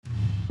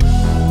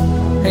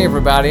Hey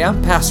everybody,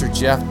 I'm Pastor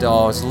Jeff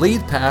Dawes,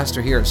 lead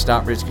pastor here at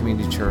Stockbridge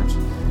Community Church.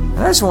 And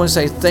I just want to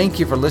say thank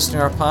you for listening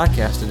to our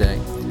podcast today.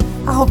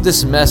 I hope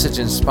this message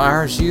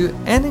inspires you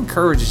and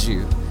encourages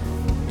you.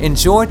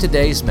 Enjoy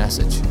today's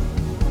message.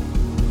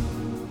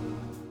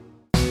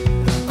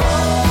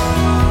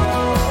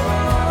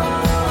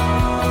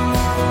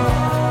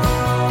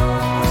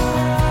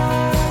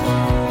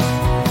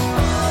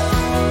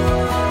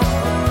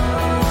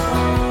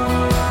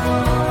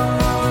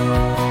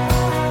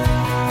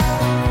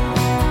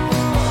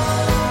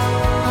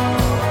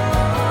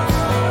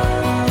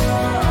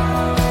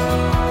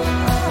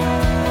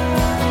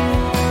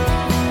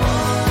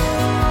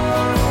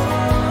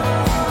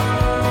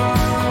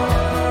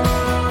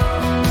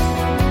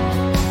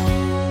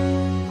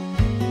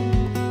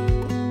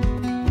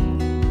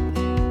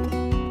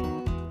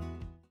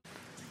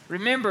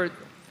 Remember,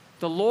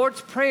 the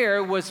Lord's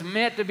Prayer was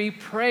meant to be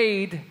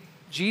prayed.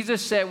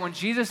 Jesus said, when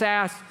Jesus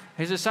asked,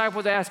 his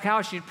disciples asked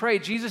how she'd pray,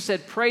 Jesus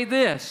said, pray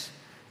this.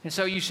 And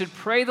so you should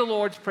pray the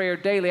Lord's Prayer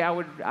daily. I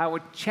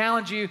would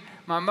challenge you.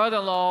 My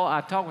mother-in-law,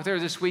 I talked with her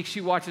this week.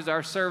 She watches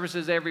our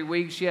services every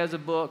week. She has a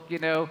book,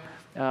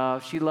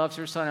 she loves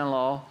her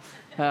son-in-law.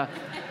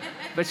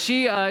 But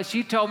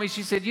she told me,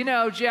 she said,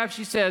 Jeff,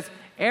 she says,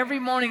 every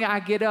morning I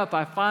get up,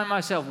 I find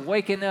myself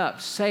waking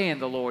up saying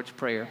the Lord's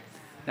Prayer.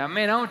 Now,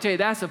 man, I want to tell you,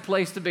 that's a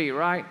place to be,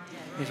 right?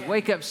 Is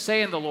wake up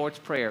saying the Lord's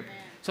Prayer.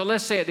 So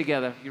let's say it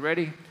together. You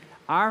ready?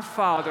 Our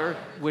Father,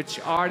 which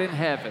art in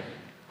heaven,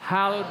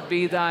 hallowed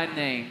be thy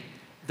name.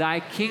 Thy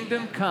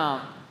kingdom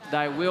come,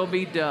 thy will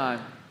be done,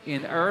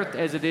 in earth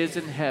as it is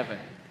in heaven.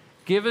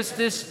 Give us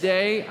this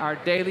day our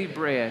daily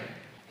bread,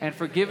 and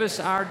forgive us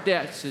our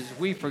debts as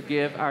we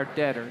forgive our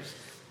debtors.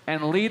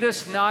 And lead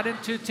us not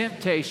into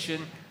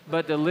temptation,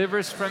 but deliver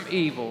us from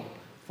evil.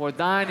 For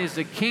thine is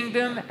the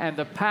kingdom and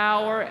the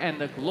power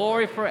and the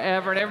glory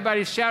forever. And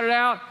everybody shout it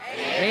out.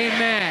 Amen.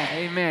 Amen.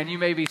 Amen. You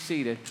may be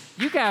seated.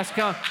 You guys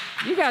are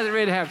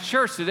ready to have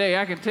church today,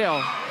 I can tell.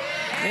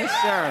 Yes,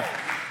 sir.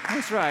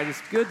 That's right.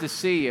 It's good to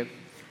see you.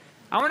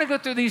 I want to go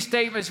through these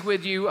statements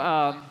with you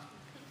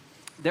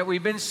that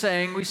we've been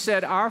saying. We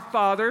said, Our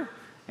Father,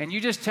 and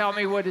you just tell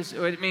me what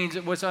it means,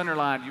 what's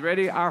underlined. You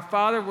ready? Our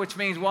Father, which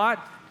means what?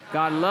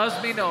 God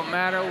loves me no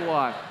matter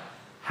what.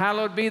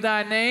 Hallowed be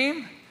thy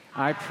name.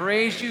 I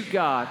praise you,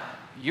 God.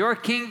 Your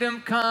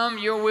kingdom come,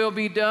 your will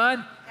be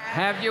done.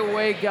 Have your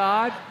way,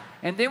 God.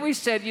 And then we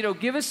said,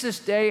 give us this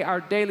day our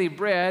daily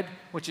bread,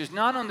 which is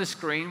not on the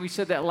screen. We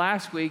said that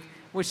last week,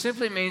 which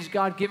simply means,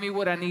 God, give me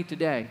what I need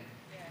today.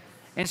 Yes.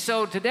 And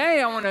so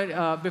today I want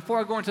to, before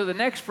I go into the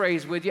next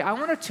phrase with you, I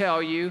want to tell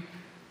you,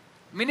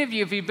 many of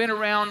you, if you've been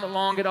around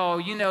long at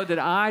all, you know that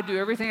I do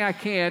everything I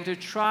can to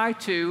try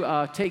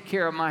to take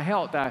care of my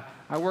health. I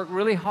work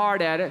really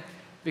hard at it.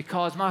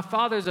 Because my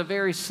father's a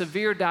very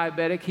severe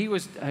diabetic.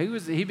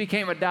 He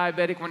became a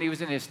diabetic when he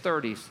was in his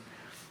 30s.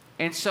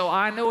 And so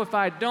I know if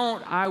I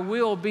don't, I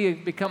will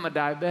become a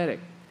diabetic.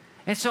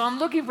 And so I'm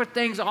looking for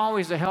things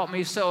always to help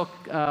me. So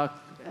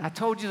I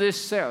told you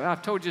this,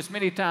 I've told you this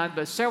many times,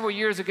 but several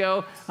years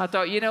ago, I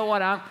thought,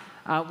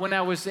 when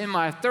I was in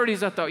my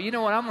 30s, I thought,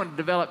 I'm going to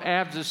develop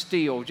abs of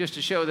steel just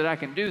to show that I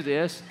can do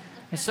this.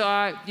 And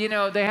so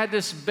they had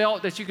this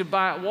belt that you could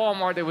buy at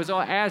Walmart that was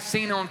as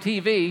seen on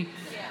TV.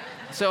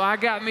 So I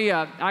got me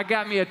a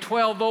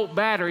 12-volt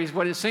battery is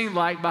what it seemed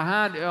like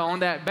behind on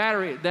that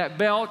battery, that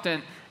belt,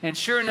 and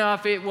sure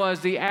enough, it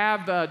was the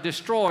ab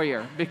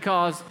destroyer,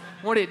 because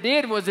what it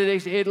did was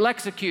it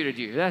electrocuted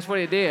you. That's what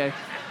it did,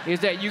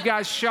 is that you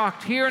got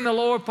shocked here in the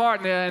lower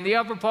part and the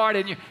upper part,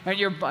 and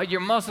your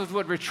muscles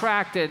would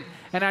retract. And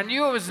I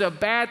knew it was a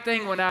bad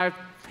thing when I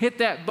hit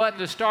that button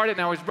to start it,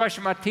 and I was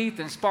brushing my teeth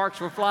and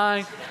sparks were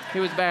flying. It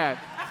was bad.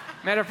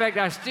 Matter of fact,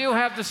 I still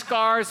have the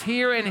scars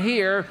here and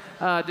here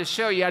to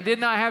show you. I did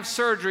not have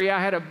surgery. I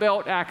had a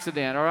belt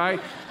accident, all right,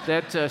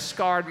 that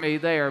scarred me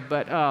there.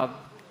 But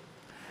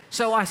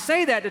so I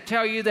say that to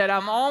tell you that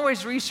I'm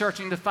always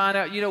researching to find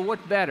out,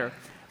 what's better.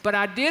 But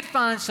I did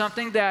find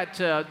something that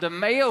the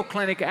Mayo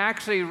Clinic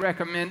actually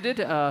recommended.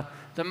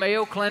 The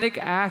Mayo Clinic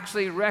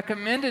actually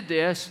recommended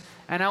this,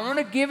 and I want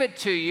to give it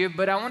to you,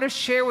 but I want to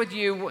share with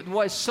you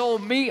what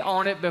sold me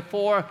on it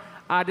before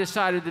I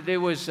decided that it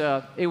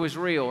was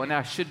real and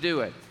I should do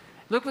it.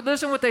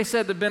 Listen what they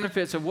said the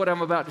benefits of what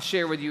I'm about to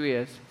share with you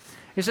is.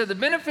 It said the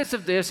benefits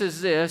of this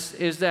is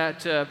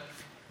that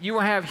you will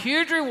have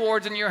huge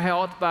rewards in your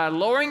health by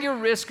lowering your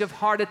risk of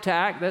heart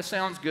attack. That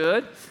sounds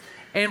good.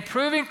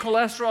 Improving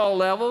cholesterol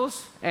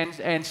levels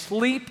and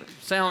sleep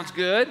sounds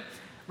good.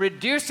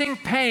 Reducing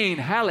pain.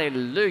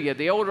 Hallelujah.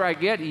 The older I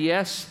get,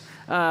 yes.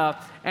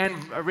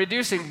 And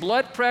reducing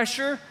blood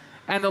pressure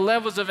and the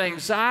levels of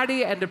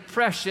anxiety and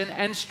depression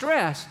and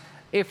stress.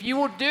 If you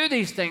will do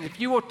these things, if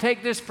you will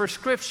take this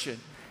prescription,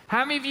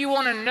 how many of you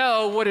want to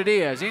know what it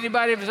is?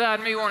 Anybody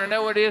beside me want to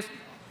know what it is?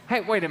 Hey,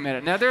 wait a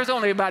minute. Now, there's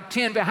only about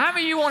 10, but how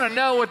many of you want to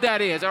know what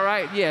that is? All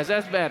right? Yes,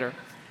 that's better.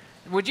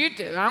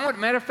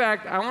 Matter of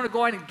fact, I want to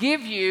go ahead and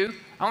give you,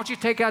 I want you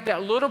to take out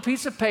that little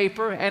piece of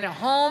paper, and at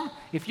home,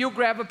 if you'll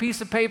grab a piece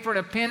of paper and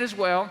a pen as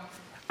well,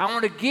 I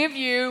want to give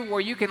you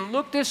where you can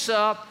look this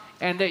up.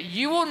 and that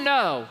you will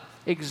know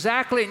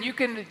exactly, and you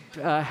can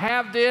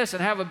have this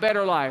and have a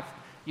better life.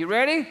 You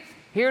ready?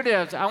 Here it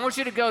is. I want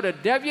you to go to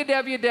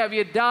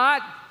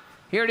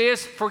here it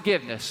is,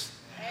 forgiveness.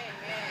 Amen.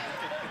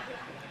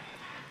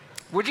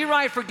 Would you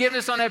write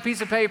forgiveness on that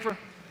piece of paper?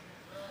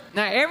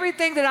 Now,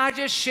 everything that I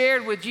just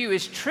shared with you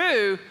is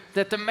true,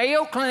 that the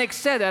Mayo Clinic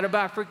said that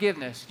about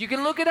forgiveness. You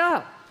can look it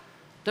up.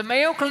 The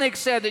Mayo Clinic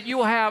said that you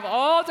will have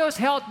all those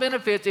health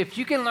benefits if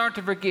you can learn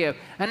to forgive.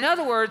 In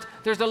other words,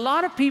 there's a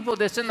lot of people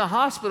that's in the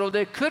hospital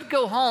that could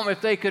go home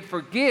if they could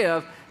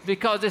forgive,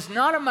 because it's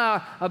not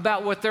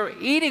about what they're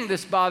eating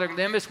that's bothering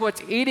them, it's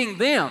what's eating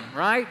them,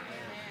 right?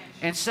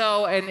 And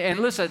so, and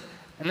listen,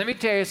 and let me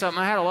tell you something,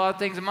 I had a lot of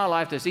things in my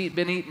life that's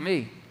been eating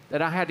me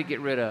that I had to get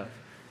rid of.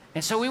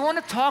 And so we want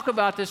to talk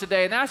about this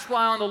today, and that's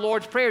why on the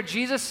Lord's Prayer,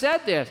 Jesus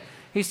said this.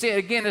 He said,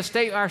 again,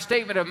 our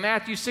statement of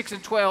Matthew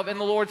 6:12 in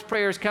the Lord's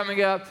Prayer is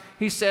coming up.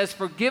 He says,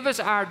 forgive us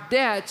our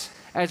debts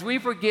as we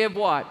forgive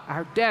what?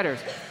 Our debtors.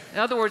 In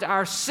other words,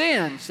 our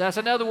sins. That's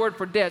another word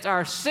for debts.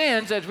 Our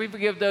sins as we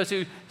forgive those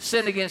who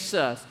sin against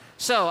us.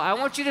 So I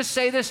want you to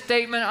say this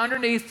statement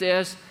underneath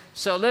this.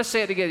 So let's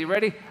say it together. You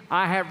ready?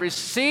 I have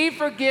received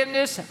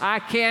forgiveness. I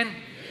can.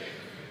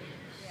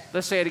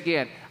 Let's say it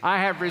again. I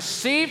have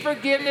received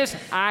forgiveness.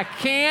 I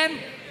can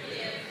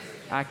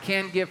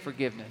give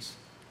forgiveness.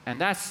 And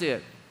that's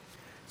it.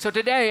 So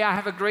today I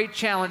have a great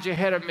challenge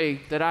ahead of me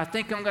that I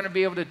think I'm going to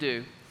be able to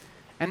do.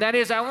 And that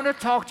is, I want to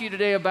talk to you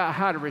today about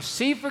how to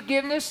receive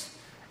forgiveness,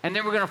 and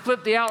then we're going to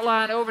flip the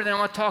outline over, and then I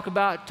want to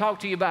talk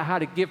to you about how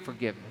to give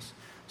forgiveness.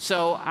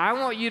 So I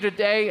want you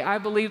today, I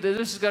believe that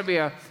this is going to be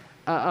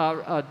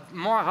a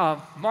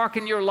mark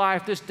in your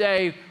life this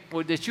day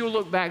that you'll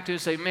look back to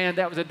and say, man,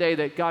 that was a day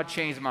that God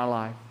changed my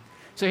life.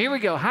 So here we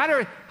go. How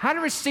to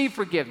receive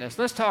forgiveness.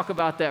 Let's talk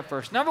about that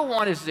first. Number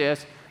one is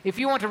this. If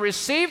you want to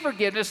receive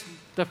forgiveness,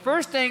 the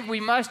first thing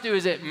we must do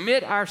is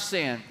admit our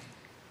sin.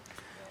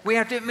 We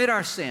have to admit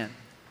our sin.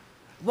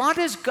 Why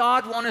does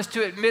God want us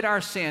to admit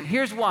our sin?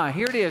 Here's why.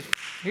 Here it is.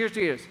 Here's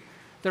it is.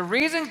 The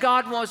reason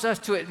God wants us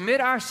to admit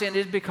our sin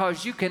is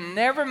because you can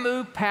never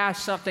move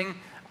past something,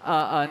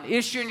 an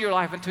issue in your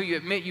life, until you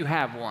admit you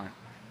have one.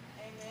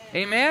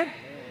 Amen?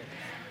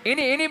 Amen?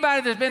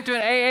 Anybody that's been to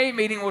an AA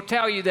meeting will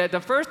tell you that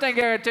the first thing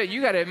I got to tell you,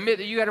 you got to admit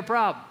that you got a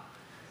problem.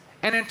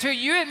 And until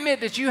you admit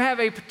that you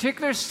have a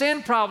particular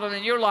sin problem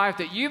in your life,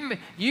 that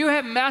you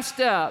have messed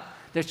up,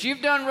 that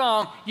you've done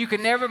wrong, you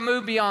can never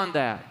move beyond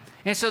that.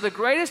 And so the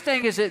greatest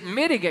thing is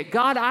admitting it.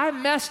 God, I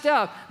messed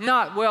up.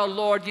 Not, well,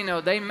 Lord,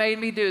 they made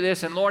me do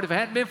this, and Lord, if it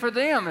hadn't been for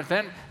them,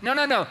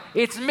 no.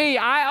 It's me.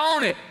 I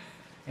own it.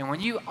 And when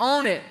you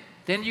own it,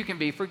 then you can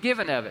be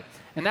forgiven of it.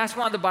 And that's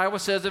why the Bible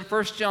says in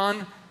 1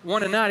 John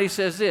 1:9, he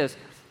says this.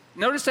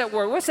 Notice that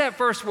word. What's that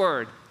first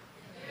word?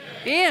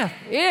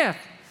 If.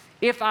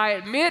 If I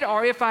admit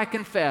or if I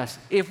confess.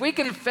 If we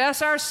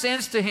confess our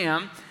sins to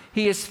him,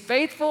 he is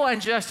faithful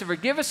and just to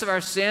forgive us of our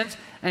sins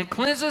and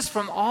cleanse us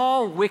from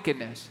all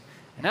wickedness.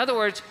 In other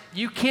words,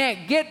 you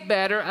can't get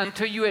better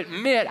until you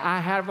admit I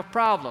have a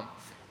problem.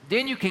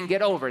 Then you can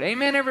get over it.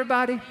 Amen,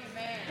 everybody?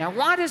 Amen. Now,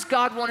 why does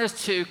God want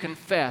us to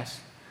confess?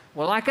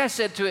 Well, like I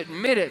said, to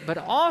admit it, but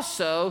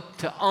also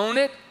to own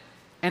it.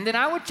 And then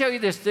I would tell you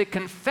this, that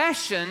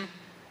confession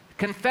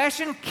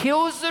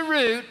kills the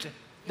root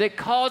that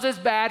causes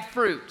bad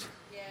fruit.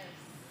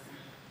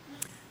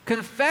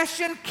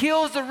 Confession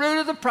kills the root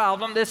of the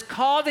problem that's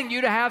causing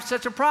you to have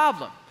such a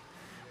problem.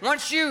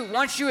 Once you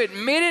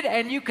admit it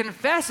and you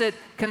confess it,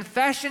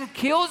 confession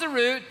kills the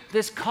root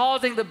that's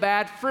causing the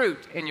bad fruit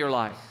in your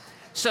life.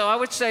 So I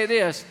would say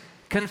this,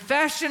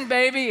 confession,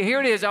 baby,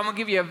 here it is. I'm going to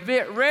give you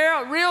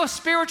a real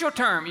spiritual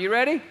term. You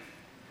ready?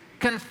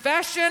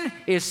 Confession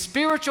is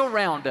spiritual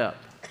roundup.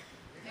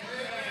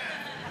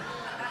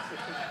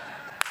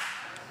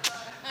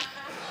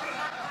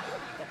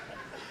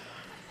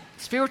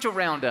 Spiritual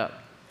roundup.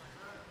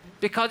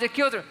 Because it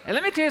kills her. And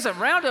let me tell you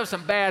something, Roundup's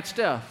some bad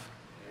stuff.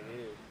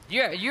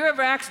 You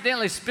ever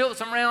accidentally spilt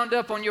some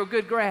Roundup on your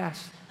good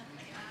grass?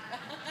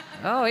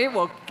 Oh,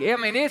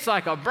 it's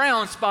like a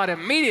brown spot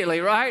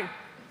immediately, right?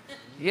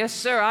 Yes,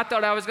 sir. I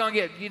thought I was going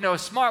to get,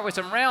 smart with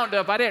some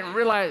Roundup. I didn't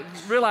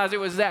realize it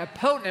was that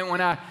potent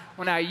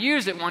when I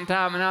used it one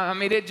time.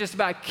 And it just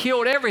about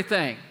killed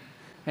everything.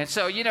 And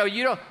so, you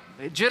don't,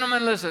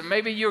 gentlemen, listen,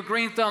 maybe you're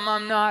green thumb,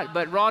 I'm not,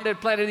 but Rhonda had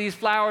planted these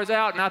flowers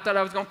out, and I thought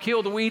I was going to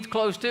kill the weeds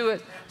close to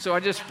it. So I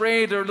just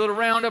sprayed a little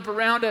Roundup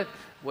around it.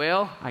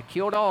 Well, I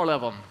killed all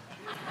of them.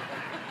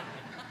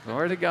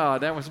 Glory to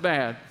God, that was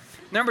bad.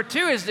 Number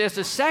two is this.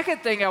 The second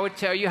thing I would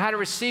tell you how to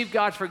receive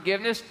God's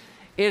forgiveness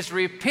is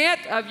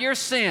repent of your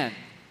sin.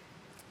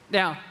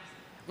 Now,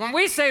 when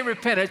we say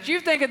repentance,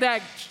 you think of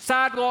that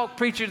sidewalk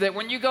preacher that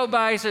when you go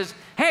by, he says,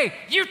 hey,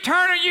 you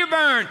turn or you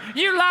burn,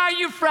 you lie,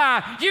 you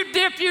fry, you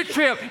dip, you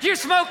trip, you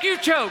smoke, you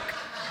choke.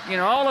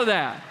 All of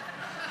that.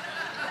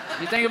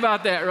 You think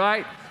about that,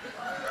 right?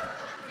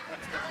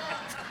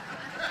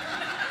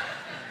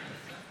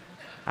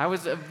 I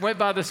went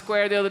by the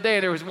square the other day,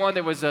 and there was one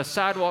that was a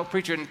sidewalk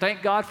preacher, and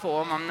thank God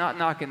for him. I'm not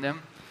knocking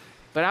them.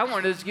 But I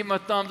wanted to just give him a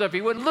thumbs up.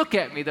 He wouldn't look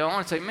at me, though. I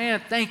want to say,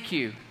 man, thank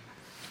you.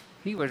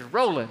 He was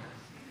rolling.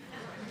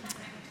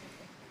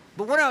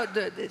 But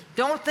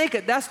don't think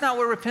it. That's not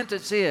what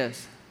repentance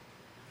is.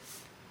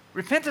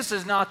 Repentance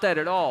is not that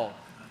at all.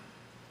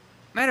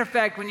 Matter of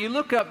fact, when you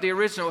look up the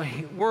original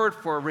word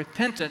for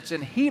repentance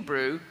in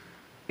Hebrew,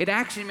 it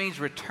actually means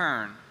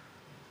return.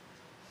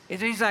 It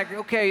means like,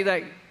 okay,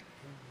 like,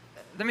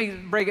 let me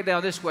break it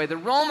down this way. The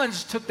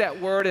Romans took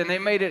that word and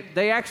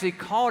they actually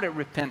called it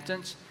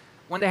repentance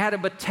when they had a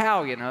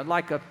battalion,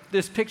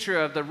 this picture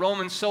of the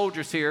Roman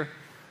soldiers here.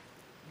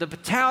 The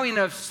battalion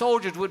of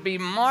soldiers would be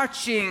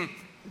marching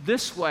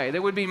this way. They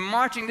would be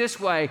marching this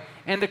way,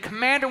 and the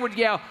commander would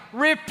yell,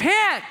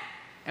 "Repent!"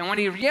 And when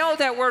he yelled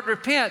that word,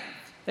 repent,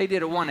 they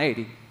did a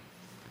 180,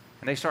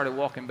 and they started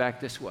walking back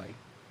this way.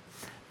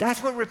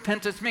 That's what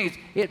repentance means.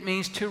 It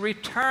means to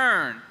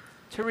return,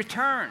 to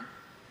return.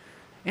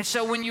 And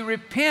so when you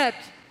repent,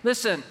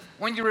 listen,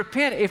 when you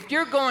repent, if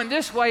you're going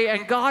this way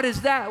and God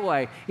is that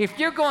way, if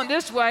you're going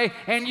this way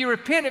and you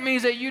repent, it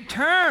means that you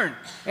turn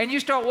and you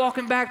start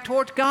walking back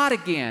towards God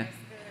again.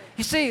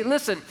 You see,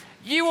 listen,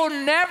 you will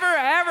never,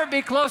 ever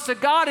be close to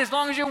God as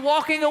long as you're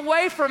walking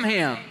away from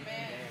Him.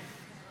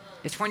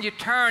 It's when you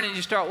turn and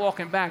you start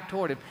walking back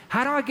toward Him.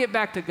 How do I get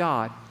back to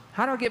God?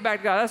 How do I get back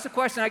to God? That's the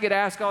question I get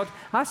asked all the time.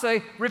 I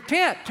say,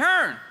 repent,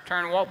 turn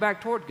and walk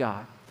back toward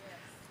God.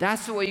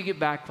 That's the way you get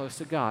back close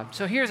to God.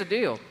 So here's the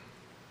deal.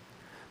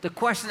 The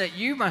question that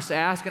you must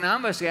ask and I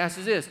must ask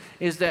is this,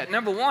 is that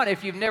number one,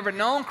 if you've never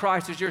known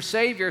Christ as your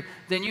Savior,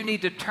 then you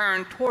need to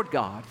turn toward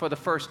God for the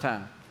first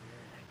time.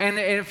 And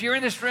if you're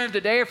in this room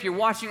today, if you're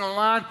watching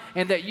online,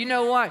 and that you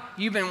know what,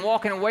 you've been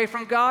walking away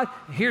from God,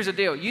 here's the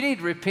deal. You need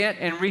to repent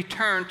and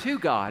return to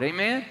God.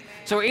 Amen?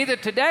 So either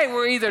today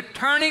we're either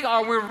turning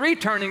or we're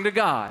returning to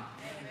God.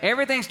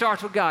 Everything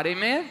starts with God.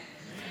 Amen?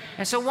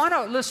 And so why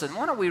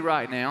don't we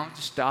right now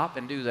just stop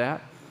and do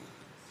that?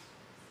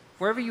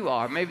 Wherever you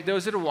are, maybe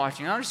those that are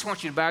watching, I just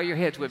want you to bow your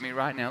heads with me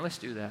right now. Let's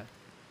do that.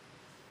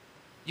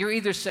 You're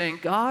either saying,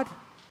 God,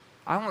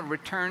 I want to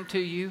return to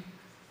you,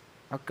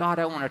 or God,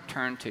 I want to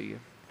turn to you.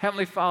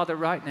 Heavenly Father,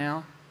 right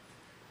now,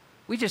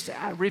 we just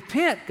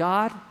repent,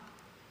 God.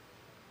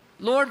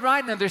 Lord,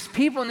 right now, there's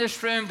people in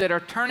this room that are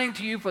turning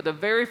to you for the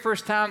very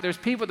first time. There's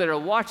people that are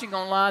watching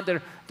online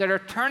that are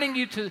turning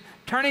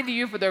to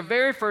you for their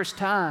very first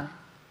time.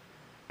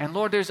 And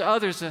Lord, there's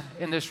others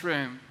in this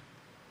room,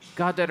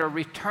 God, that are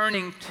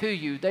returning to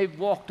you. They've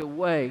walked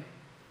away.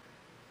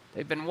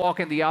 They've been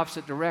walking the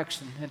opposite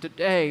direction. And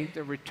today,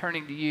 they're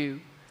returning to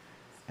you.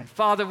 And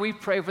Father, we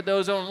pray for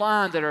those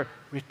online that are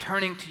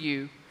returning to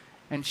you.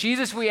 And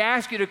Jesus, we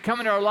ask you to come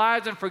into our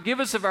lives and forgive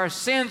us of our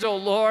sins, O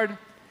Lord,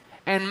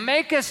 and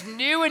make us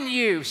new in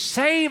you.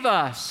 Save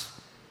us.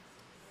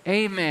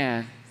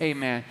 Amen.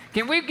 Amen.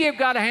 Can we give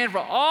God a hand for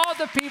all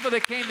the people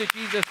that came to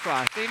Jesus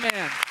Christ?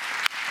 Amen.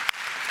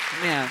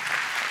 Amen.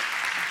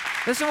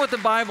 Listen to what the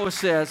Bible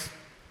says.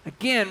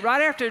 Again,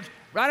 right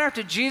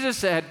after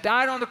Jesus had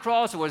died on the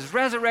cross and was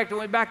resurrected and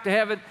went back to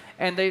heaven,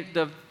 and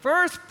the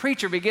first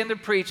preacher began to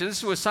preach, and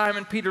this was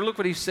Simon Peter. Look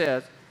what he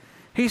says.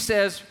 He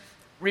says,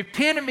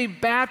 repent and be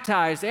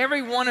baptized,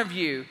 every one of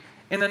you,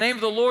 in the name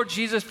of the Lord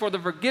Jesus for the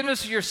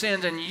forgiveness of your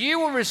sins, and you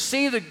will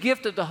receive the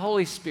gift of the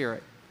Holy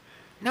Spirit.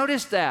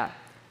 Notice that.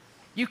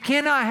 You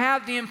cannot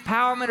have the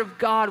empowerment of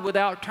God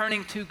without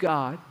turning to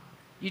God.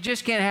 You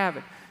just can't have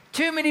it.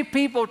 Too many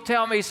people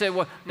tell me, say,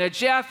 well, now,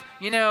 Jeff,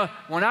 you know,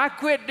 when I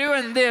quit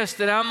doing this,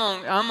 then I'm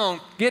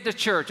gonna get to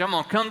church. I'm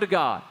going to come to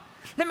God.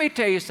 Let me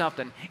tell you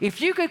something.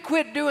 If you could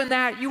quit doing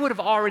that, you would have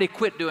already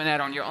quit doing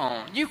that on your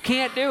own. You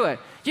can't do it.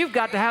 You've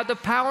got to have the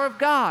power of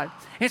God.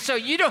 And so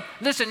you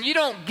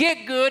don't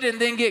get good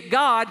and then get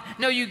God.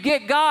 No, you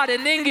get God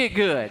and then get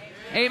good.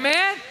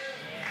 Amen?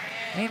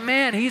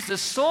 Amen. He's the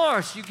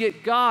source. You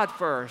get God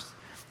first.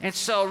 And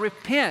so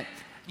repent.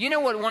 You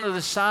know what one of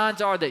the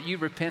signs are that you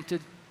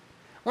repented?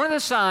 One of the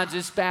signs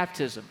is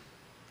baptism.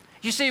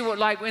 You see,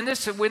 like in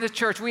this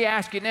church, we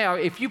ask you now,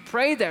 if you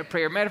pray that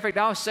prayer, matter of fact,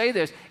 I'll say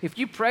this, if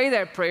you pray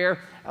that prayer,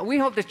 we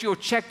hope that you'll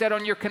check that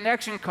on your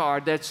connection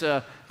card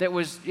that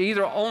was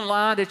either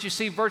online that you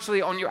see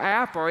virtually on your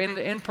app or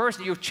in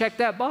person. You'll check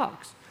that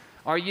box.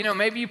 Or, you know,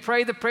 maybe you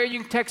pray the prayer,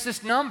 you can text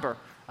this number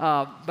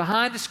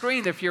behind the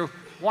screen if you're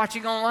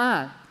watching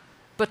online.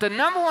 But the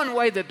number one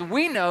way that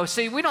we know,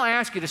 see, we don't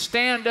ask you to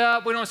stand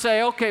up. We don't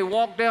say, okay,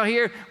 walk down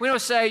here. We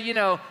don't say, you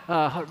know,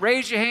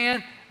 raise your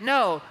hand.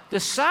 No,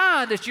 the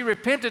sign that you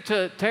repented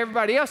to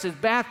everybody else is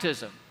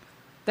baptism.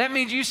 That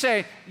means you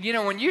say, you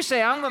know, when you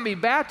say, I'm going to be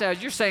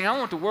baptized, you're saying, I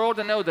want the world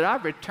to know that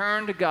I've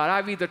returned to God.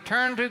 I've either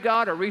turned to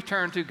God or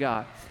returned to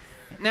God.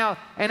 Now,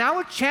 and I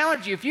would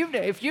challenge you, if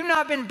you've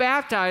not been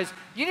baptized,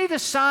 you need to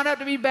sign up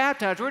to be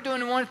baptized. We're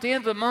doing one at the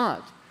end of the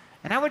month.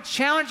 And I would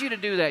challenge you to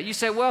do that. You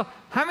say, well,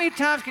 how many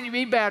times can you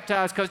be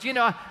baptized? Because, you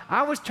know,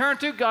 I was turned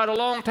to God a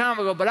long time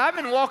ago, but I've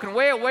been walking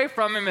way away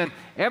from Him, and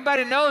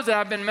everybody knows that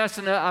I've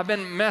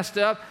been messed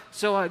up.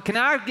 So can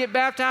I get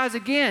baptized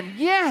again?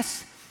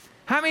 Yes.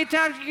 How many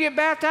times can you get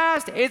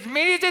baptized? As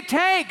many as it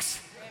takes.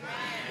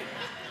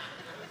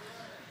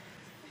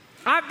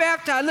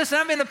 Listen,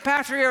 I've been the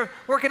pastor here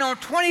working on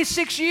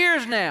 26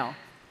 years now.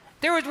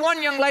 There was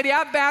one young lady,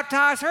 I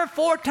baptized her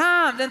 4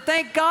 times, and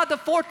thank God the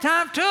 4th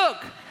time took.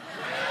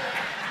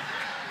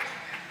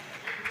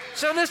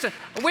 So listen,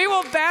 we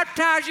will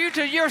baptize you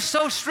till you're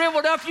so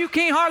shriveled up you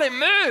can't hardly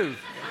move.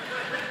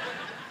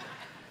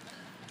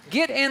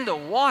 Get in the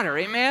water,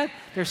 amen?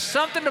 There's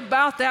something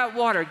about that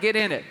water. Get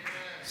in it.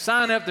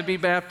 Sign up to be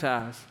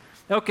baptized.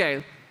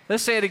 Okay,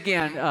 let's say it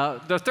again.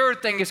 The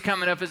third thing is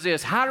coming up is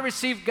this. How to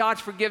receive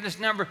God's forgiveness.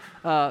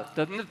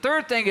 The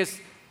third thing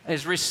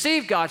is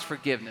receive God's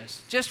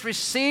forgiveness. Just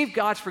receive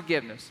God's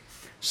forgiveness.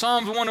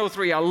 Psalms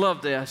 103, I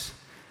love this.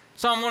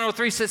 Psalm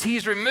 103 says,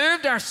 He's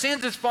removed our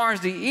sins as far as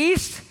the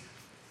east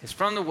is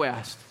from the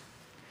west.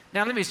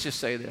 Now, let me just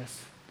say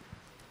this.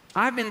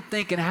 I've been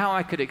thinking how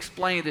I could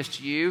explain this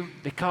to you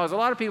because a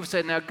lot of people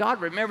say, now, God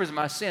remembers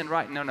my sin,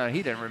 right? No,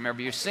 He doesn't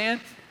remember your sin.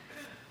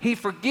 He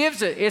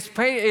forgives it.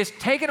 It's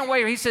taken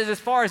away. He says, as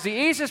far as the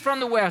east is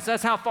from the west,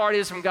 that's how far it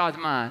is from God's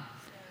mind.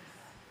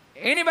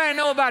 Anybody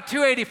know about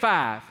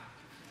 285?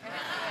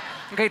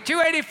 Okay,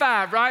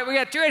 285, right? We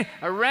got 280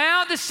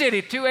 around the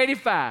city,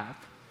 285.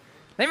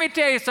 Let me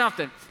tell you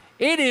something.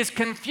 It is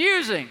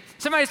confusing.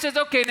 Somebody says,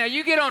 okay, now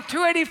you get on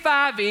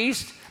 285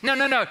 east. No.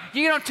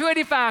 You get on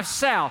 285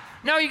 south.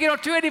 No, you get on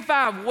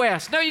 285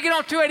 west. No, you get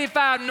on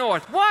 285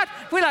 north. What?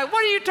 We're like,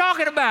 what are you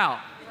talking about?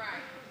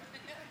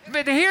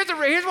 But here's what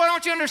I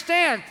want you to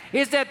understand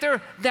is that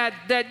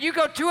that you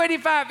go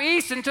 285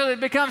 east until it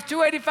becomes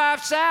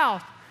 285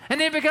 south. And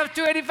then it becomes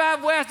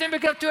 285 west, then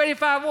it becomes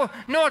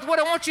 285 north. What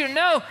I want you to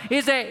know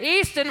is that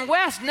east and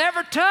west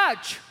never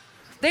touch.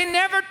 They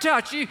never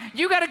touch. You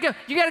got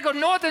to go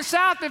north and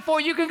south before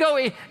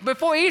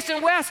east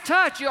and west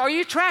touch. Are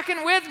you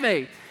tracking with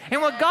me?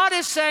 And what God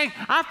is saying,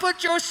 I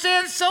put your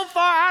sins so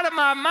far out of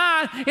my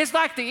mind, it's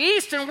like the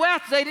east and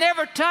west, they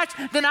never touch,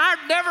 then I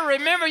never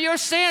remember your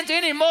sins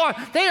anymore.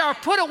 They are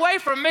put away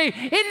from me.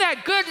 Isn't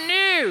that good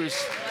news?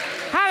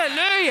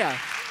 Hallelujah.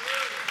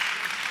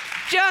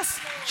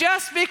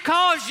 Just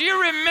because you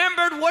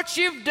remembered what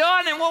you've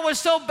done and what was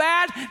so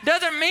bad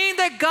doesn't mean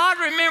that God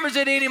remembers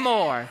it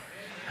anymore.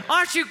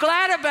 Aren't you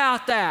glad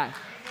about that?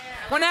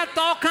 When that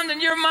thought comes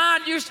in your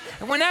mind, you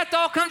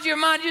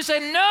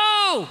say,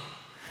 no.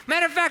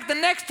 Matter of fact, the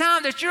next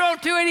time that you're on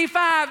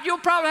 285, you'll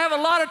probably have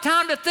a lot of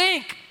time to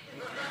think.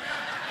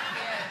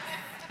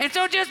 And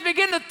so just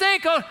begin to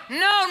think,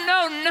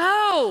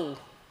 no.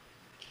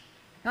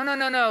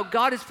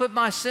 God has put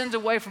my sins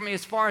away from me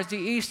as far as the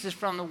east is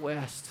from the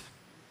west.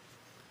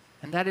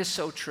 And that is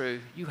so true.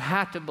 You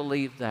have to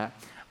believe that.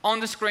 On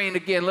the screen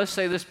again, let's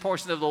say this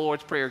portion of the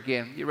Lord's Prayer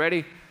again. You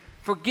ready?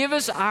 Forgive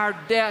us our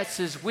debts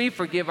as we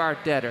forgive our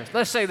debtors.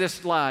 Let's say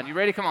this line. You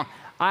ready? Come on.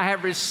 I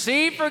have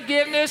received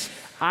forgiveness.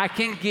 I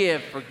can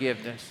give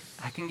forgiveness.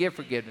 I can give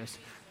forgiveness.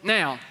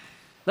 Now,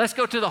 let's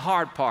go to the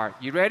hard part.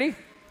 You ready? Yes.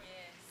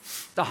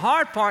 The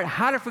hard part,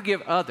 how to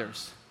forgive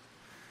others.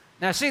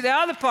 Now, see, the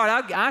other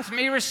part, that's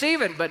me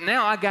receiving, but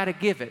now I got to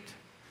give it.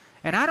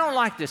 And I don't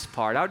like this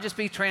part. I'll just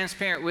be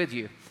transparent with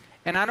you.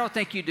 And I don't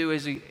think you do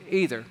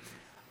either.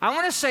 I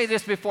want to say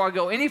this before I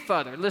go any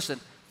further. Listen,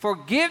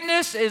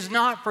 forgiveness is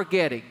not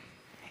forgetting.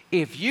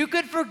 If you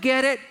could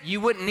forget it, you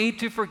wouldn't need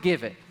to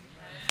forgive it.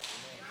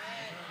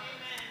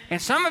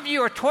 And some of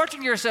you are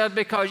torturing yourselves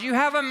because you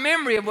have a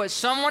memory of what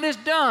someone has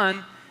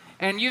done,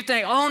 and you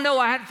think, oh, no,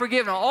 I hadn't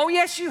forgiven them. Oh,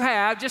 yes, you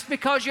have. Just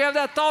because you have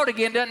that thought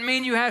again doesn't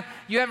mean you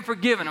haven't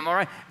forgiven them, all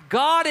right?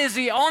 God is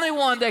the only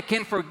one that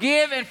can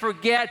forgive and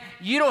forget.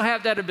 You don't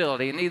have that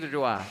ability, and neither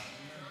do I.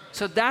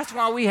 So that's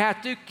why we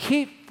have to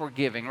keep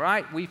forgiving,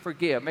 right? We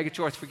forgive. Make a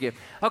choice to forgive.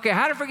 Okay,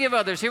 how to forgive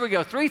others. Here we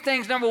go. 3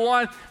 things. Number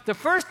 1, the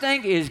first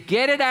thing is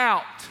get it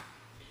out.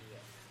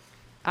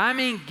 I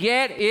mean,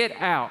 get it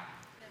out.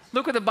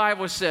 Look what the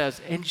Bible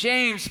says. In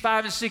James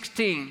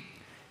 5:16,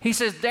 he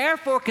says,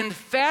 therefore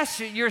confess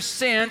your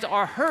sins,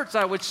 or hurts,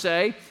 I would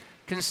say.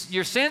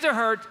 Your sins are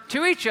hurt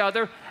to each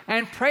other,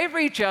 and pray for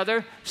each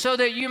other so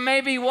that you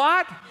may be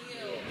what?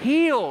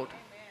 Healed.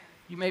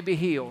 You may be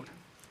healed.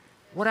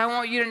 What I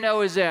want you to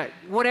know is that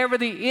whatever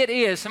the it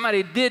is,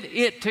 somebody did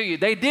it to you.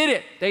 They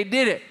did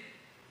it.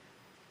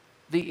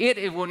 The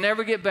it will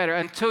never get better.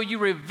 Until you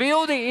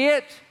reveal the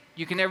it,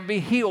 you can never be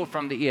healed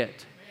from the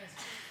it.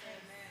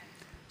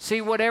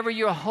 See, whatever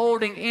you're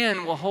holding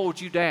in will hold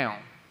you down.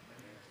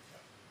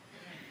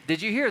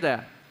 Did you hear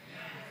that?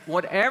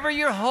 Whatever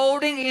you're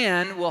holding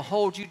in will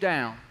hold you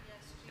down.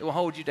 It will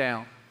hold you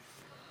down.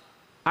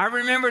 I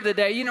remember the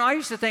day, I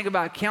used to think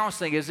about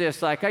counseling as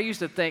this. Like, I used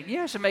to think,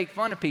 I should make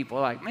fun of people.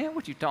 Like, man,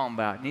 what you talking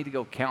about? You need to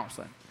go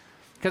counseling.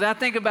 Because I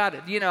think about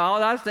it,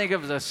 all I think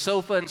of is a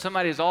sofa in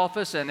somebody's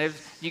office, and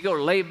you go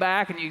lay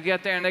back, and you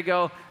get there, and they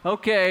go,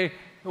 okay,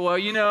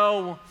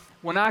 well,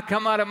 when I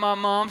come out of my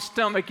mom's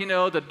stomach,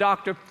 the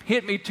doctor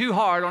hit me too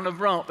hard on the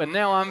rump, and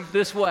now I'm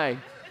this way.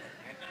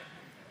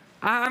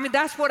 I mean,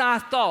 that's what I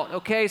thought,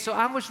 okay? So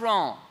I was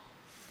wrong.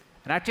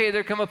 And I tell you,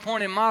 there come a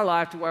point in my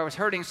life to where I was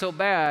hurting so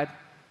bad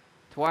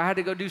to where I had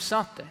to go do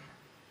something.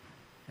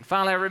 And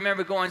finally, I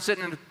remember going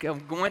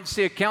to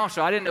see a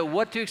counselor. I didn't know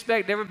what to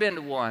expect, never been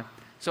to one.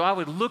 So I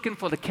was looking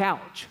for the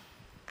couch.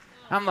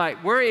 I'm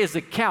like, where is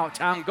the couch?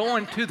 I'm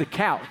going to the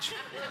couch.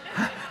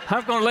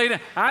 I'm going to lay down.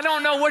 I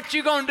don't know what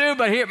you're going to do,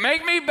 but here,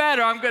 make me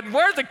better. I'm good.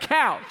 Where's the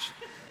couch?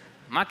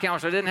 My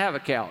counselor didn't have a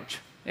couch.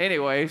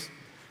 Anyways,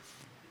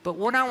 but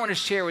what I want to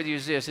share with you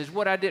is this, is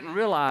what I didn't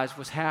realize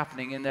was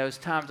happening in those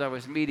times I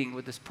was meeting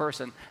with this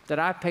person, that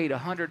I paid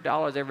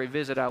 $100 every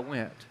visit I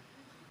went.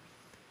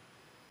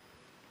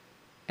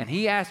 And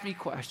he asked me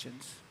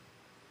questions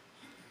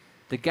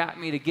that got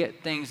me to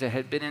get things that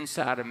had been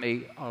inside of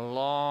me a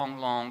long,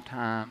 long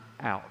time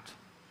out.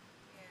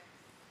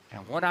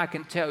 And what I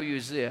can tell you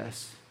is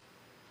this,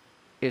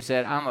 is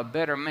that I'm a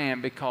better man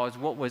because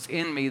what was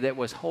in me that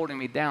was holding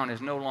me down is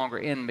no longer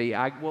in me.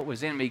 What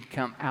was in me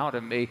come out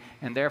of me,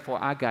 and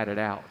therefore I got it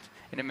out,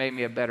 and it made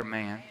me a better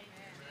man.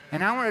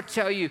 And I want to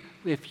tell you,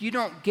 if you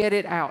don't get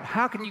it out,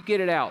 how can you get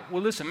it out?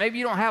 Well, listen, maybe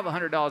you don't have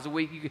 $100 a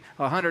week,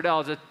 or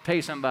 $100 to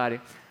pay somebody.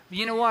 But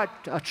you know what?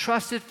 A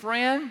trusted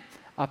friend,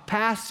 a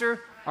pastor,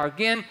 or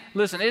again,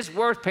 listen, it's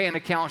worth paying a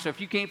counselor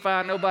if you can't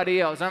find nobody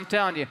else. I'm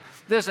telling you.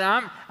 Listen,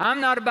 I'm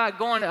not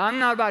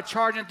about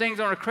charging things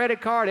on a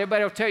credit card.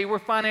 Everybody will tell you we're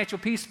financial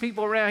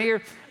people around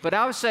here. But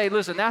I would say,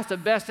 listen, that's the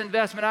best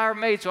investment I ever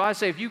made. So I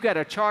say if you got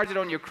to charge it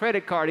on your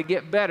credit card to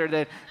get better,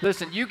 then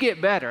listen, you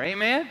get better.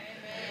 Amen? Amen.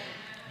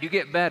 You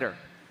get better.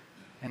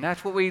 And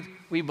that's what we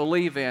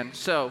believe in.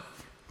 So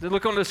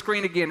look on the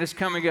screen again. It's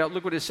coming up.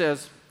 Look what it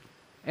says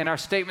in our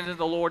statement in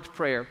the Lord's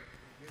Prayer.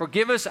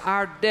 Forgive us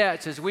our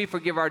debts as we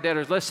forgive our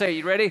debtors. Let's say,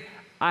 you ready?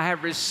 I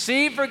have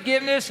received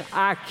forgiveness.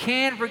 I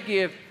can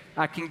forgive.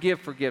 I can give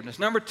forgiveness.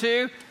 Number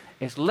 2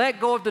 is let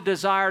go of the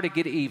desire to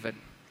get even.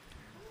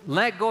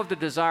 Let go of the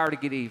desire to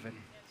get even.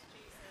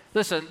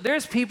 Listen,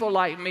 there's people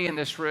like me in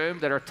this room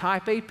that are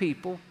type A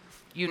people.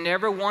 You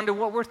never wonder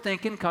what we're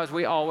thinking because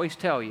we always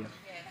tell you.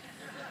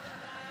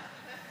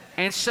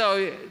 And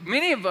so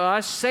many of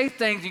us say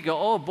things, you go,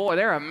 oh boy,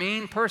 they're a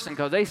mean person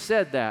because they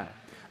said that.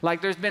 Like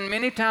there's been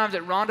many times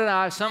that Rhonda and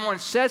I, someone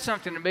said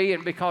something to me,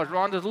 and because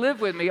Rhonda's lived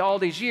with me all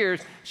these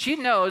years, she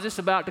knows it's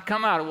about to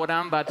come out of what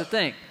I'm about to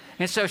think.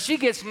 And so she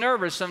gets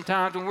nervous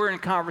sometimes when we're in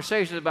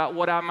conversations about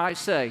what I might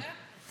say.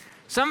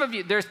 Some of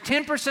you, there's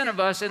 10% of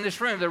us in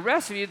this room. The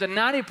rest of you, the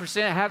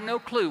 90%, have no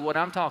clue what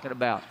I'm talking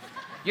about.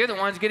 You're the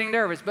ones getting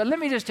nervous. But let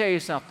me just tell you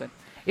something.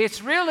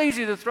 It's real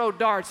easy to throw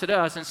darts at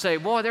us and say,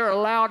 boy, they're a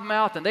loud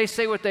mouth and they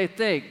say what they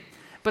think.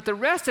 But the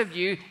rest of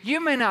you,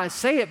 you may not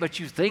say it, but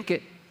you think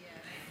it.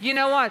 You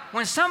know what?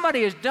 When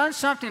somebody has done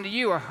something to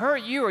you or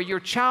hurt you or your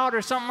child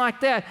or something like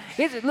that,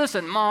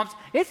 listen, moms,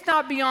 it's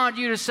not beyond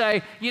you to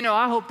say, you know,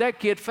 I hope that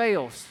kid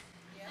fails.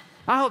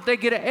 I hope they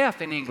get an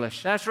F in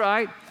English. That's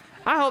right.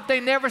 I hope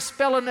they never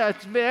spell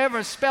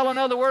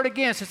another word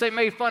again since they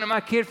made fun of my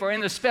kid for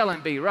in the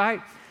spelling bee,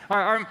 right?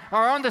 Or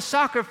on the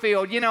soccer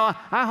field, you know,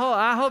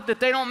 I hope that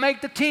they don't make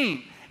the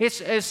team.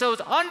 It's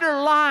those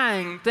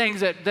underlying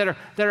things that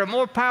are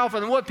more powerful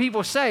than what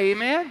people say,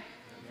 amen?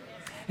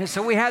 And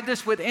so we have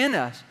this within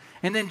us.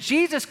 And then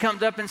Jesus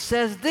comes up and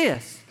says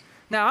this.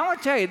 Now, I want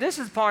to tell you, this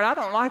is the part I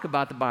don't like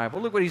about the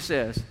Bible. Look what he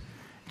says.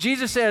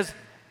 Jesus says,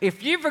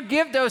 if you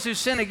forgive those who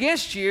sin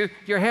against you,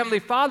 your heavenly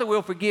Father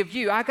will forgive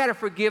you. I got to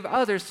forgive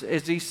others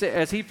as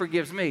he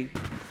forgives me.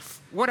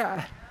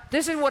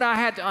 This is what I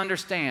had to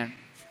understand.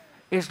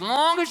 As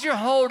long as you're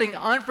holding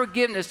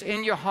unforgiveness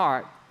in your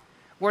heart,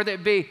 whether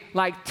it be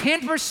like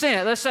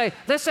 10%, let's say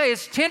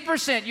it's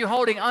 10% you're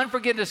holding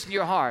unforgiveness in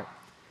your heart.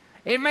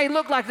 It may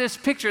look like this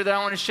picture that I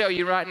want to show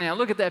you right now.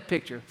 Look at that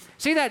picture.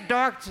 See that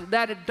dark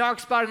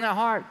spot in that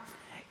heart?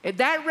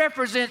 That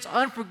represents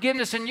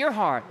unforgiveness in your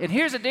heart. And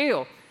here's the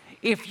deal.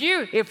 If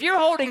you're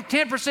holding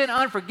 10%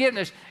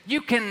 unforgiveness,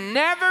 you can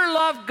never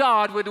love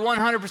God with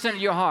 100% of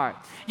your heart.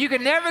 You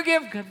can never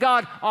give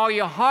God all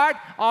your heart,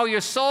 all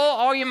your soul,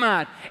 all your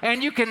mind.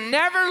 And you can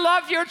never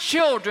love your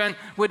children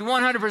with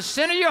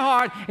 100% of your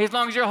heart as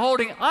long as you're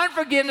holding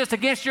unforgiveness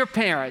against your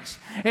parents.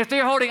 If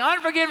you're holding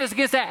unforgiveness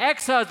against that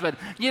ex-husband,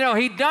 you know,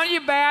 he done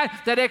you bad,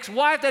 that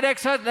ex-wife, that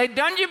ex-husband, they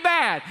done you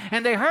bad,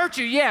 and they hurt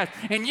you, yes,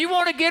 and you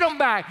want to get them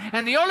back.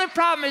 And the only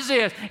problem is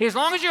this, as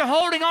long as you're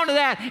holding on to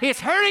that, it's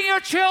hurting your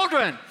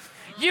children.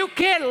 You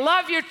can't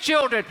love your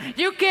children.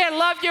 You can't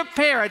love your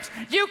parents.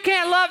 You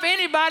can't love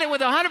anybody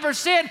with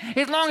 100%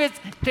 as long as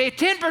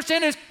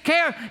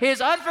 10%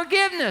 is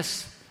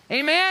unforgiveness.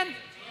 Amen?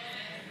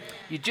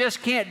 You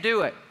just can't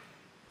do it.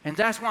 And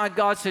that's why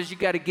God says you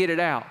got to get it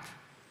out.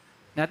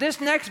 Now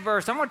this next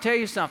verse, I'm going to tell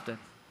you something.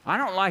 I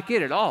don't like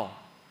it at all.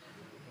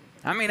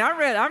 I mean, I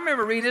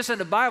remember reading this in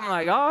the Bible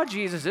like, oh,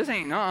 Jesus, this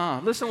ain't,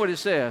 Listen to what it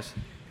says.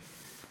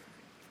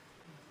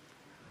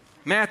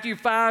 Matthew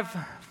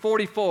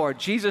 5:44,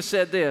 Jesus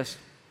said this,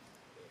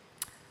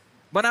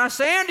 but I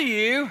say unto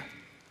you,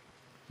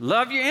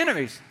 love your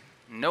enemies.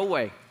 No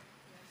way.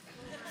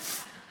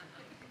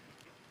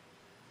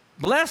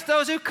 Bless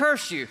those who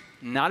curse you.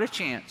 Not a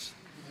chance.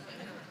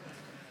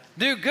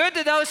 Do good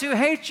to those who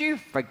hate you.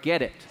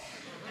 Forget it.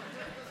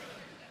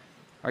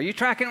 Are you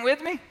tracking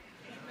with me?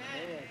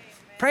 Amen.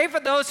 Pray for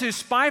those who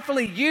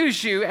spitefully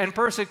use you and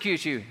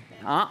persecute you.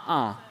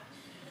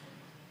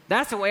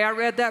 That's the way I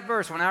read that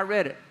verse when I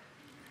read it.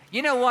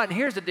 You know what?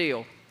 Here's the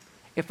deal.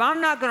 If I'm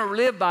not going to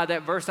live by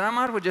that verse, then I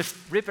might as well just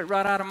rip it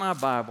right out of my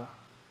Bible.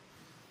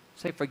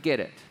 Say,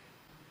 forget it.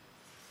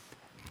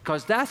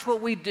 Because that's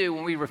what we do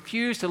when we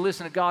refuse to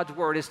listen to God's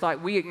word. It's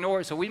like we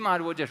ignore it, so we might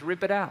as well just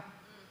rip it out.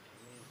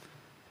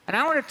 And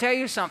I want to tell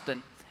you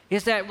something,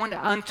 is that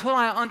until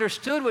I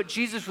understood what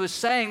Jesus was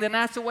saying, then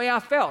that's the way I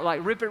felt,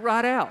 like rip it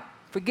right out.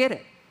 Forget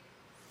it.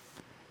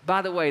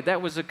 By the way,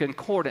 that was a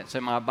concordance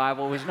in my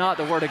Bible. It was not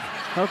the word of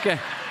God. Okay.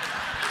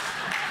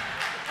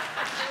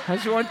 I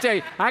just want to tell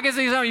you, I can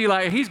see some of you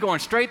like, he's going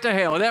straight to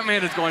hell. That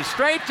man is going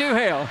straight to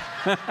hell.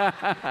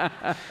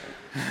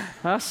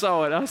 I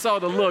saw it. I saw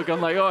the look.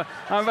 I'm like, oh,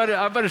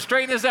 I better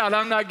straighten this out.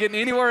 I'm not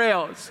getting anywhere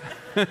else.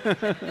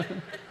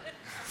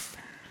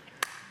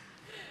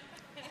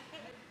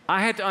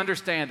 I had to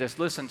understand this.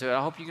 Listen to it.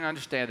 I hope you can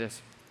understand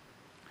this.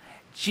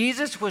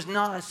 Jesus was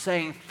not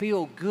saying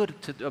feel good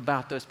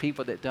about those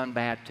people that done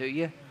bad to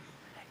you.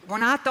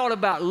 When I thought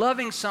about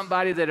loving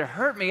somebody that had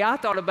hurt me, I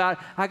thought about,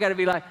 I got to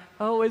be like,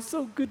 oh, it's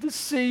so good to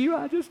see you.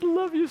 I just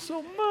love you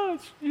so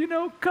much. You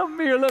know, come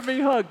here, let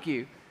me hug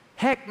you.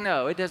 Heck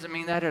no, it doesn't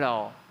mean that at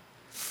all.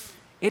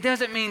 It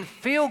doesn't mean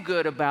feel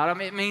good about them.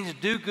 It means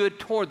do good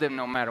toward them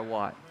no matter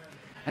what.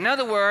 In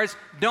other words,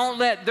 don't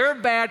let their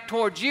bad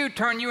towards you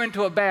turn you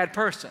into a bad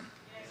person.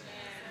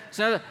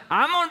 So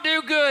I'm going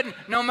to do good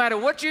no matter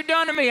what you've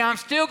done to me. I'm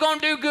still going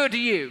to do good to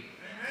you.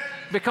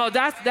 Because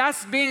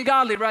that's being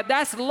godly, right?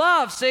 That's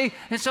love, see?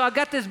 And so I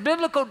got this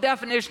biblical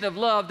definition of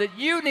love that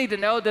you need to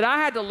know, that I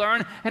had to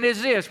learn, and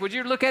it's this. Would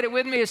you look at it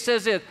with me? It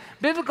says this.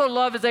 Biblical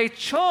love is a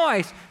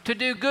choice to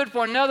do good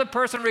for another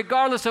person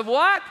regardless of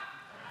what?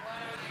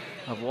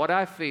 Of what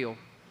I feel.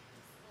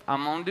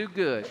 I'm going to do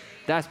good.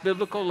 That's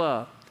biblical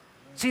love.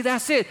 See,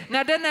 that's it.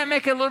 Now, doesn't that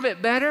make it a little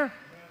bit better?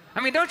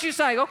 I mean, don't you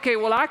say, okay,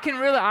 well, I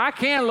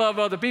can love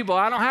other people.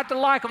 I don't have to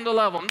like them to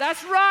love them.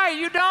 That's right,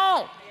 you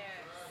don't.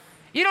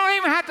 You don't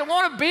even have to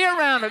want to be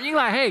around them. You're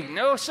like, hey,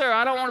 no, sir,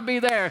 I don't want to be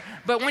there.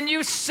 But when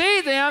you see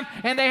them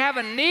and they have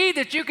a need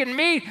that you can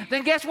meet,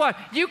 then guess what?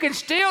 You can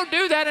still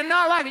do that and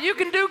not like them. You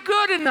can do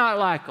good and not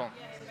like them.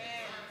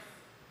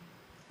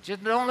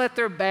 Just don't let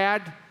their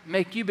bad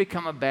make you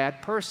become a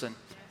bad person.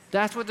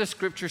 That's what the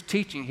Scripture's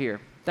teaching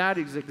here. That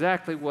is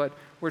exactly what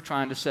we're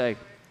trying to say,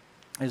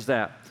 is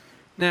that.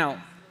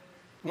 Now,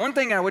 one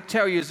thing I would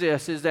tell you is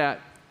this, is that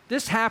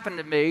this happened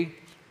to me,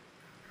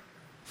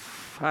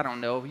 I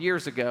don't know,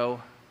 years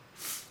ago.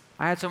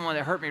 I had someone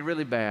that hurt me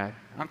really bad.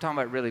 I'm talking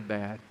about really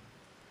bad.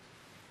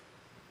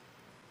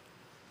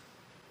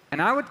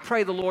 And I would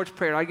pray the Lord's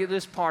Prayer. I get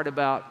this part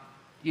about,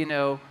 you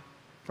know,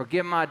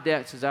 forgive my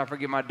debts as I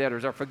forgive my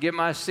debtors, or forgive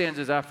my sins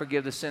as I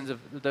forgive the sins of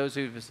those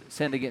who've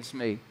sinned against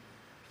me.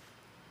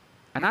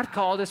 And I'd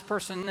call this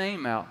person's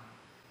name out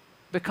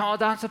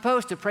because I'm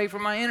supposed to pray for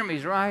my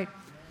enemies, right?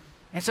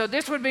 And so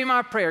this would be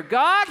my prayer.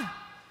 God,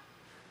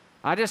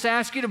 I just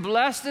ask you to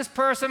bless this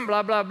person,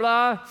 blah, blah,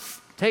 blah.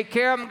 Take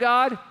care of them,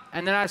 God.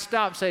 And then I'd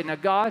stop and say, now,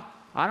 God,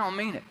 I don't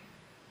mean it.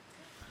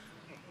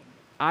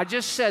 I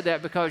just said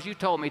that because you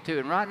told me to,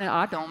 and right now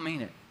I don't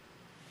mean it.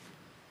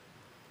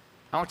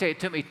 I want to tell you, it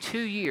took me 2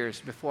 years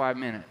before I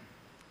meant it.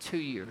 2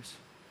 years.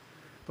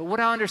 But what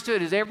I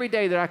understood is every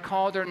day that I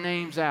called their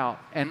names out,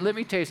 and let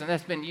me tell you something,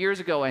 that's been years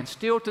ago, and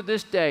still to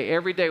this day,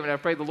 every day when I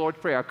pray the Lord's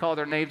Prayer, I call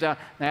their names out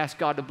and ask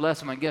God to bless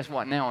them, and guess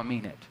what? Now I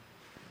mean it.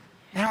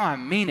 Now I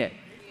mean it.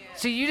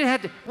 See, you didn't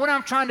have to, what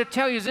I'm trying to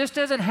tell you is this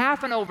doesn't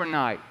happen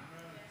overnight.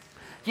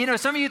 You know,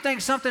 some of you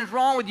think something's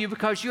wrong with you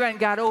because you haven't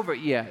got over it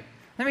yet.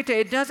 Let me tell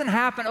you, it doesn't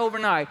happen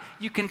overnight.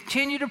 You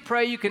continue to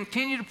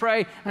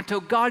pray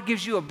until God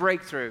gives you a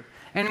breakthrough.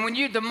 And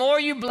the more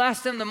you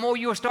bless them, the more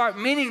you'll start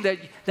meaning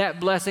that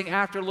blessing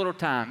after a little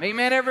time.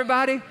 Amen,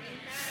 everybody? Amen.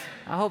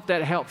 I hope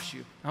that helps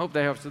you. I hope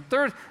that helps you.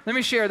 Third, let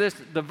me share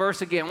the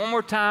verse again one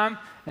more time,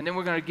 and then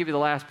we're going to give you the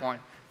last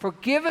point.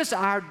 Forgive us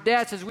our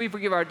debts as we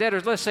forgive our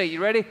debtors. Let's say,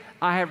 you ready?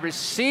 I have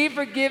received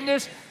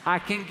forgiveness. I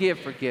can give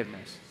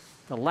forgiveness.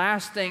 The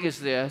last thing is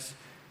this.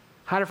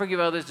 How to forgive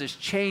others is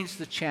change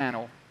the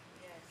channel.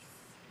 Yes.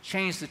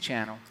 Change the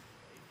channel.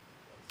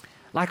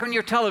 Like on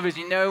your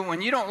television, you know,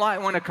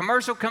 when a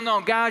commercial comes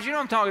on, guys, you know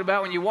what I'm talking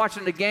about, when you're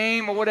watching the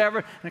game or whatever,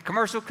 and a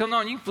commercial comes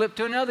on, you can flip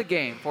to another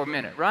game for a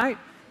minute, right?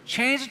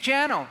 Change the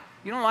channel.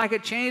 You don't like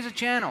it, change the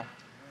channel.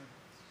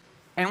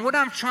 And what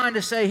I'm trying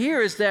to say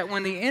here is that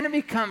when the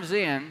enemy comes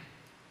in,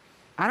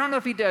 I don't know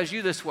if he does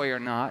you this way or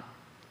not,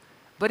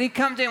 but he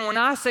comes in, when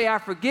I say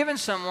I've forgiven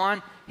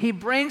someone, he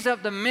brings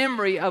up the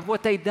memory of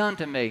what they've done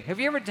to me. Have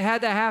you ever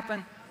had that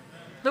happen?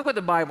 Look what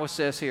the Bible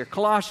says here,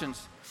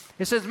 Colossians.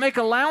 It says, make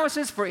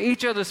allowances for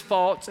each other's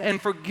faults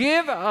and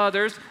forgive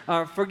others,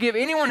 forgive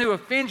anyone who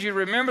offends you.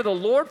 Remember, the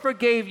Lord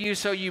forgave you,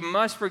 so you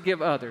must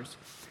forgive others.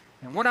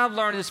 And what I've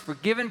learned is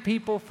forgiving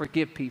people,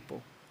 forgive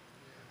people.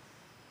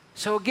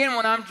 So again,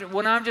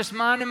 when I'm just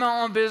minding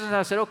my own business,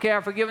 I said, okay,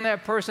 I've forgiven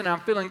that person.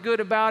 I'm feeling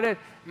good about it.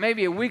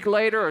 Maybe a week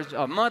later, or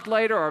a month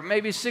later, or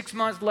maybe 6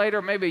 months later,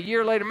 or maybe a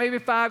year later, maybe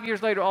 5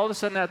 years later, all of a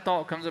sudden that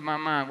thought comes in my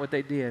mind, what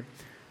they did.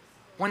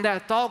 When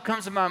that thought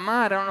comes in my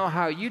mind, I don't know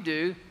how you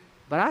do,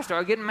 but I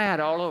started getting mad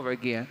all over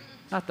again.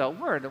 I thought,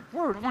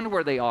 wonder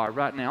where they are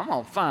right now. I'm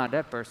going to find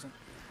that person.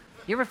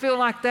 You ever feel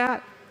like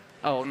that?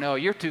 Oh, no,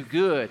 you're too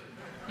good.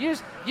 You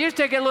just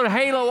take that little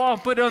halo off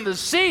and put it on the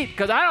seat,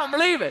 because I don't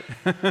believe it.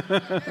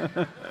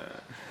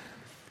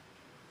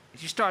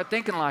 You start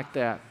thinking like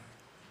that.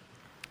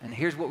 And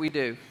here's what we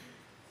do.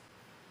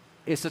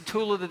 It's a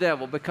tool of the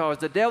devil, because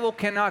the devil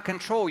cannot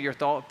control your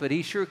thought, but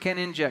he sure can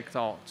inject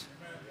thoughts.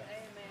 Amen.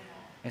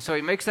 And so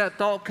he makes that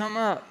thought come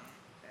up.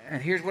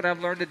 And here's what I've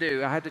learned to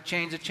do. I had to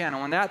change the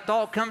channel. When that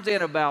thought comes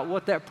in about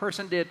what that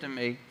person did to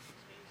me,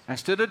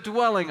 instead of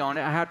dwelling on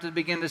it, I have to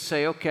begin to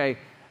say, okay,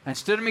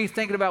 instead of me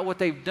thinking about what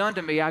they've done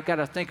to me, I've got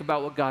to think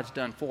about what God's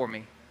done for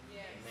me.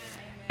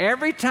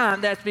 Every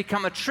time that's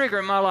become a trigger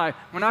in my life,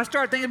 when I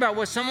start thinking about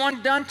what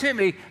someone done to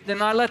me,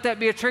 then I let that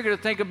be a trigger to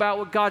think about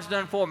what God's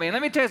done for me. And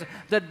let me tell you something,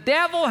 the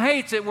devil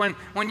hates it when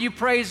you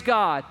praise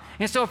God.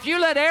 And so if you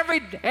let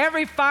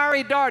every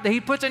fiery dart that he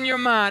puts in your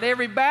mind,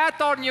 every bad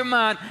thought in your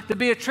mind to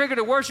be a trigger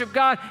to worship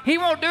God, he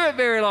won't do it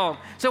very long.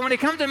 So when it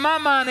comes in my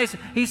mind,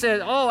 he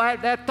says, oh,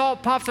 that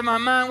thought pops in my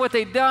mind, what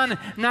they've done,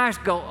 and I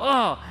just go,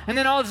 oh. And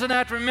then all of a sudden I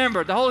have to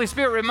remember, the Holy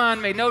Spirit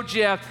reminded me, no,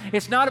 Jeff,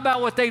 it's not about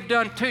what they've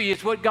done to you,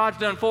 it's what God's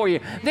done for you.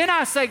 Then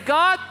I say,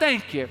 God,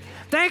 thank you.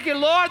 Thank you,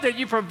 Lord, that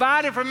you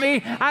provided for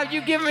me.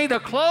 You've given me the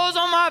clothes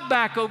on my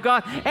back, oh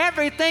God.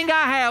 Everything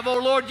I have, oh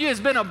Lord, has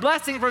been a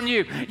blessing from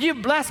you. You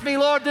blessed me,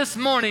 Lord, this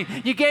morning.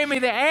 You gave me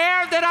the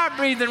air that I'm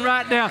breathing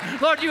right now.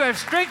 Lord, you have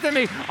strengthened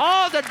me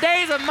all the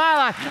days of my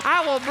life. I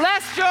will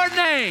bless your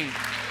name.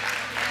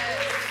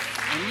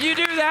 When you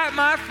do that,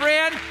 my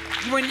friend,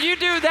 when you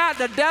do that,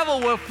 the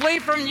devil will flee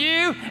from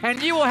you,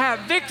 and you will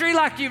have victory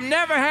like you've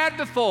never had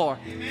before.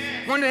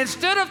 Amen. When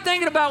instead of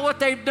thinking about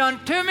what they've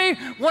done to me,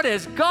 what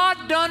has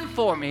God done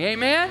for me?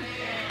 Amen? Amen.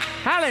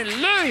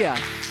 Hallelujah.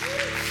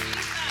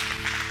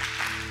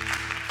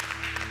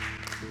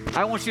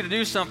 I want you to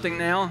do something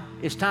now.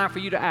 It's time for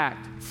you to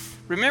act.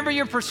 Remember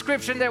your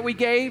prescription that we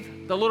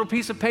gave, the little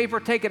piece of paper,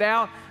 take it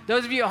out.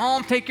 Those of you at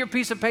home, take your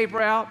piece of paper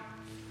out.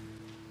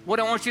 What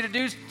I want you to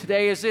do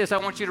today is this. I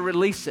want you to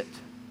release it.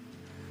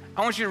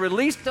 I want you to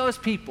release those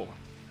people.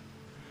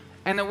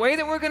 And the way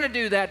that we're going to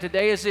do that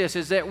today is this,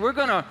 is that we're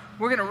going to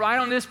write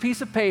on this piece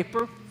of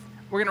paper,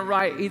 we're going to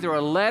write either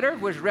a letter,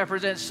 which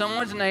represents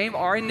someone's name,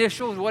 or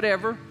initials,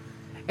 whatever.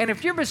 And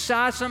if you're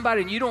beside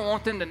somebody and you don't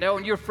want them to know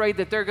and you're afraid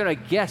that they're going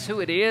to guess who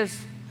it is,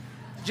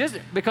 just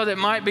because it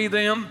might be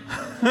them.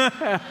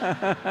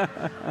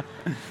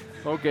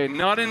 Okay,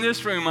 not in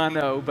this room, I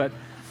know, but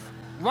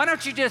why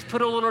don't you just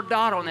put a little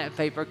dot on that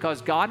paper,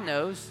 because God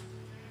knows.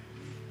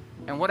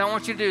 And what I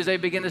want you to do is they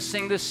begin to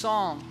sing this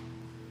song.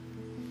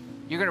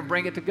 You're going to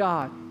bring it to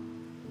God.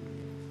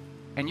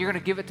 And you're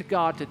going to give it to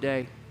God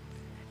today.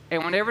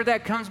 And whenever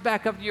that comes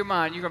back up to your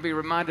mind, you're going to be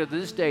reminded of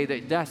this day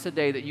that that's the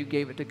day that you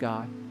gave it to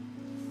God.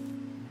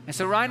 And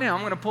so right now,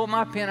 I'm going to pull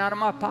my pen out of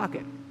my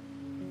pocket.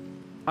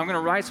 I'm going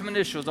to write some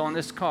initials on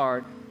this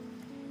card.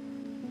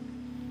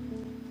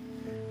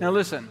 Now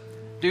listen,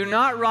 do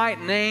not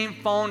write name,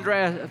 phone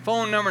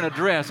number, and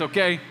address,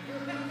 okay?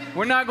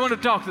 We're not going to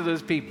talk to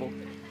those people.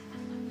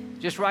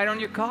 Just write on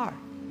your card.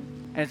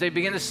 And as they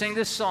begin to sing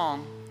this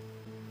song,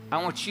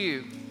 I want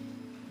you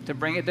to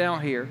bring it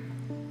down here.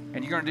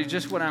 And you're going to do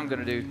just what I'm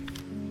going to do.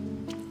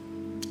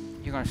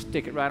 You're going to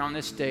stick it right on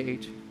this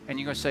stage. And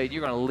you're going to say, you're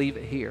going to leave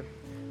it here.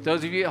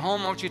 Those of you at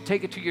home, I want you to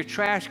take it to your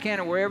trash can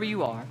or wherever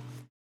you are.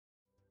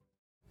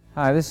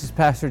 Hi, this is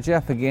Pastor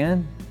Jeff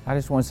again. I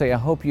just want to say I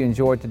hope you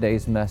enjoyed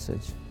today's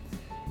message.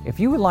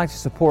 If you would like to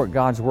support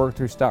God's work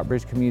through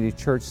Stockbridge Community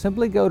Church,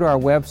 simply go to our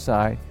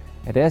website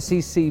at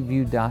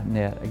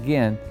sccview.net.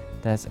 Again,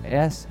 that's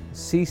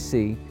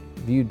sccview.net,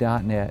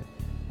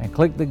 and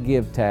click the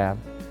Give tab.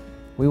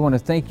 We want to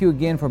thank you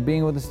again for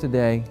being with us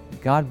today.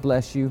 God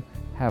bless you.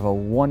 Have a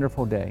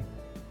wonderful day.